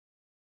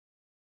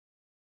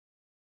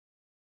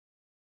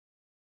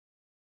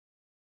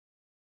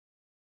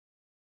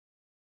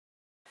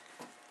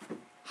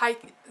Hi,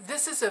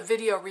 this is a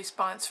video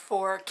response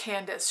for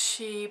Candace.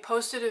 She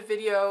posted a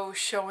video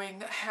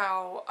showing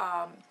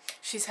how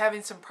she's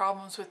having some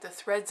problems with the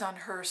threads on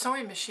her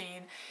sewing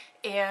machine,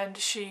 and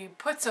she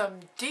put some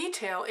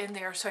detail in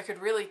there so I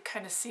could really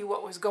kind of see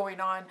what was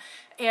going on,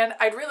 and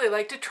I'd really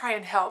like to try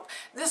and help.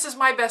 This is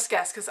my best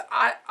guess because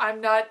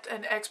I'm not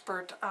an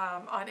expert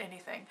on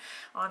anything,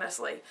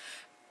 honestly.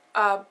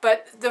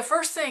 But the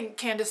first thing,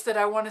 Candace, that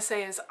I want to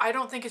say is I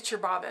don't think it's your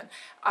bobbin.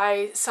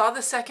 I saw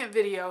the second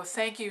video.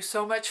 Thank you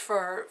so much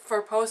for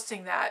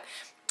posting that.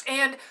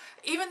 And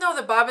even though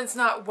the bobbin's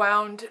not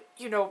wound,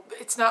 you know,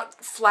 it's not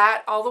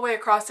flat all the way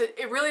across it,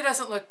 it really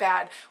doesn't look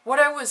bad. What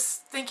I was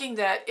thinking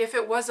that if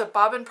it was a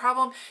bobbin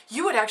problem,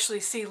 you would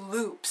actually see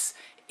loops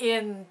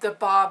in the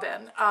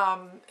bobbin,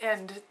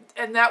 and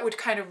that would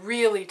kind of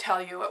really tell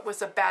you it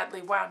was a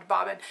badly wound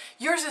bobbin.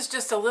 Yours is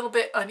just a little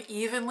bit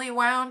unevenly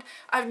wound.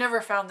 I've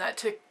never found that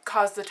to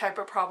cause the type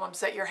of problems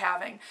that you're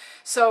having.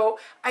 So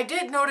I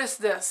did notice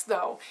this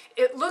though.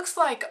 It looks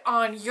like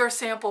on your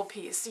sample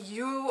piece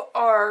you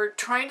are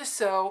trying to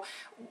sew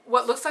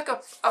what looks like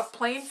a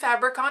plain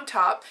fabric on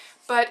top,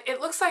 but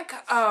it looks like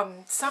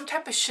some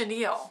type of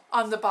chenille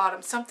on the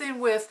bottom, something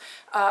with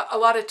a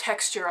lot of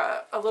texture,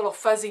 a little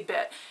fuzzy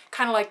bit,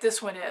 kind of like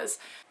this one is.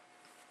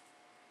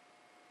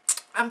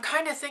 I'm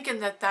kind of thinking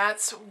that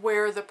that's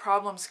where the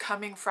problem's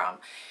coming from.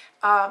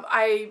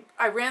 I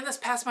ran this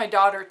past my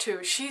daughter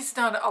too. She's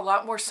done a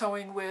lot more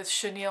sewing with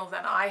chenille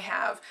than I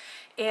have.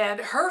 And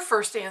her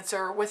first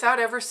answer, without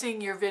ever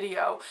seeing your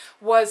video,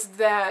 was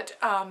that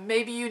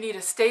maybe you need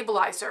a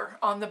stabilizer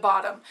on the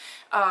bottom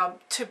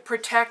to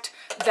protect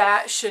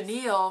that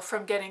chenille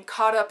from getting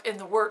caught up in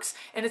the works.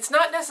 And it's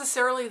not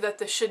necessarily that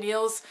the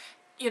chenille's,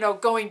 you know,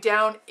 going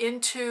down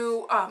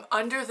into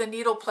under the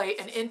needle plate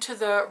and into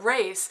the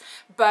race,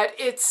 but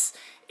it's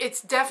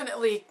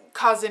definitely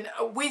causing,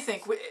 we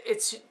think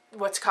it's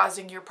what's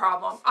causing your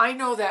problem. I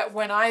know that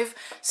when I've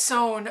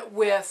sewn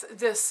with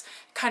this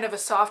kind of a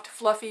soft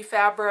fluffy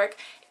fabric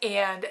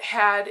and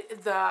had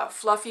the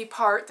fluffy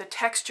part, the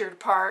textured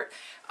part,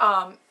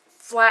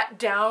 flat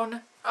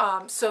down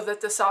so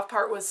that the soft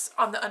part was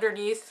on the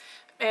underneath,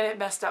 and it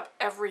messed up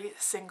every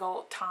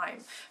single time.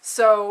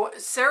 So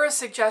Sarah's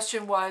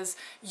suggestion was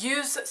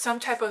use some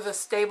type of a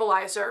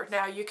stabilizer.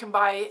 Now you can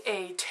buy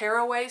a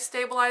tearaway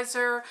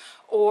stabilizer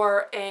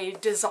or a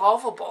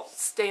dissolvable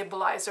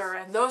stabilizer,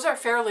 and those are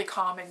fairly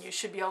common. You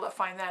should be able to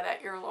find that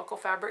at your local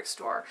fabric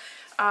store.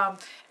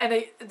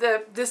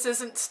 This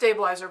isn't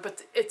stabilizer,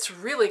 but it's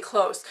really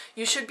close.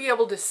 You should be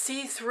able to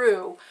see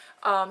through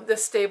the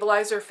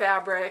stabilizer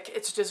fabric.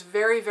 It's just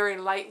very, very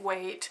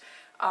lightweight.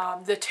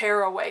 The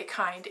tearaway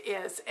kind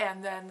is,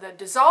 and then the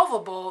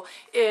dissolvable,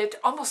 it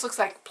almost looks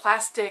like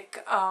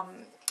plastic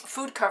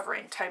food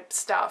covering type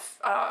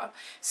stuff.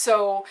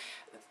 So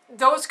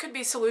those could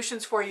be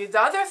solutions for you.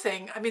 The other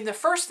thing, I mean, the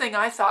first thing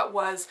I thought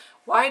was,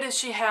 why does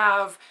she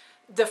have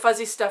the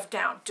fuzzy stuff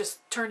down? Just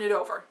turn it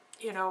over,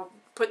 you know,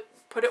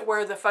 put it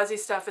where the fuzzy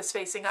stuff is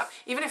facing up.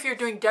 Even if you're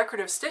doing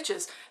decorative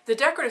stitches, the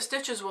decorative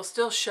stitches will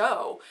still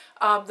show.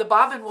 The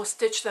bobbin will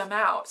stitch them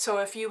out. So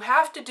if you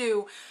have to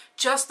do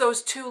just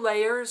those two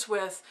layers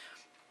with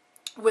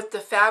the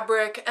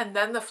fabric and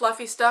then the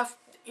fluffy stuff,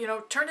 you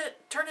know, turn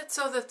it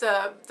so that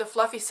the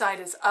fluffy side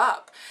is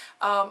up.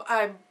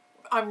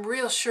 I'm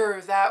real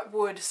sure that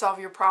would solve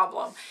your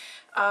problem.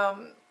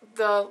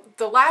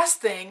 The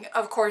last thing,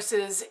 of course,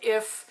 is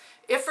if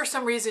for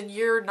some reason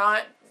you're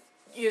not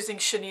using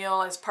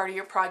chenille as part of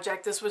your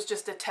project, this was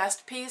just a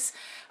test piece,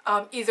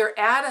 either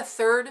add a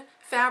third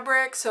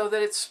fabric so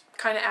that it's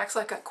kind of acts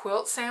like a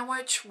quilt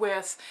sandwich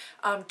with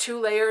two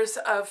layers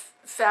of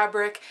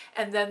fabric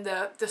and then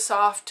the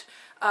soft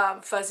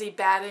fuzzy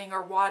batting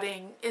or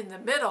wadding in the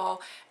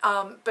middle,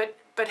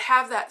 but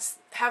have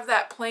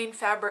that plain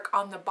fabric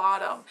on the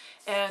bottom.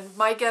 And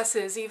my guess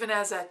is, even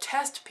as a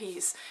test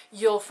piece,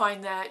 you'll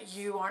find that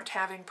you aren't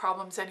having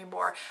problems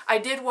anymore. I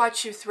did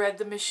watch you thread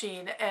the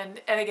machine, and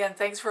again,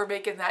 thanks for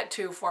making that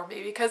too for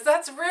me, because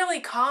that's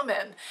really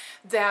common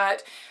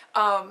that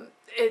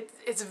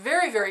it's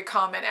very, very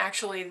common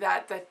actually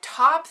that the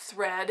top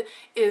thread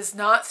is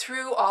not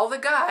through all the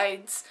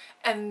guides,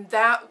 and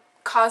that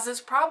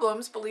causes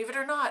problems, believe it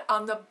or not,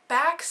 on the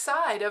back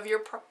side of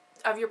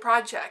your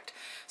project.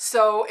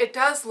 So it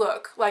does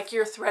look like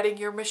you're threading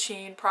your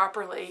machine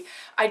properly.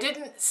 I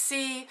didn't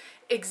see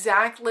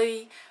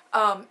exactly,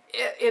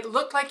 it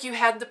looked like you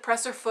had the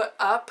presser foot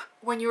up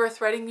when you were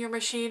threading your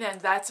machine,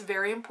 and that's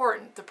very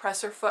important. The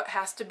presser foot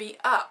has to be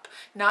up,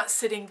 not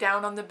sitting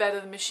down on the bed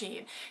of the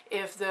machine.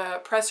 If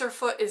the presser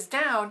foot is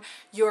down,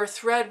 your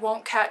thread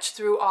won't catch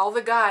through all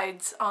the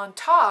guides on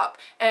top,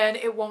 and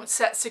it won't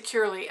set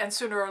securely, and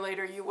sooner or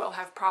later you will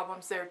have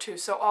problems there too.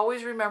 So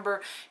always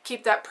remember,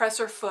 keep that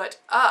presser foot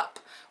up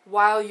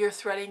while you're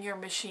threading your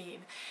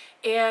machine.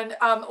 And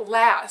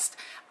last,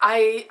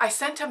 I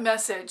sent a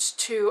message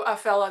to a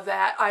fella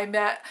that I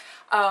met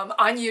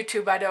on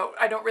YouTube. I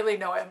don't really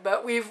know him,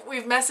 but we've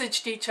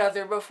messaged each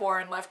other before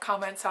and left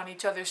comments on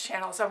each other's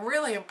channels. I'm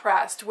really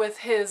impressed with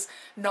his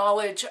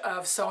knowledge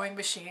of sewing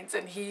machines,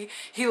 and he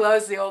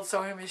loves the old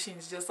sewing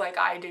machines just like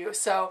I do.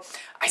 So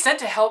I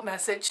sent a help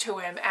message to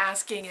him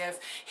asking if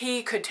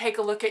he could take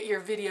a look at your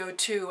video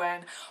too,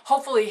 and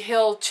hopefully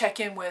he'll check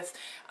in with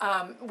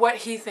what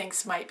he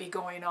thinks might be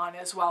going on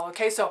as well.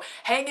 Okay, so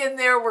hang in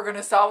there. We're going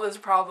to solve this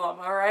problem,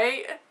 all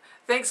right?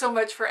 Thanks so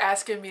much for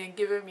asking me and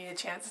giving me a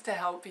chance to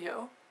help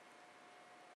you.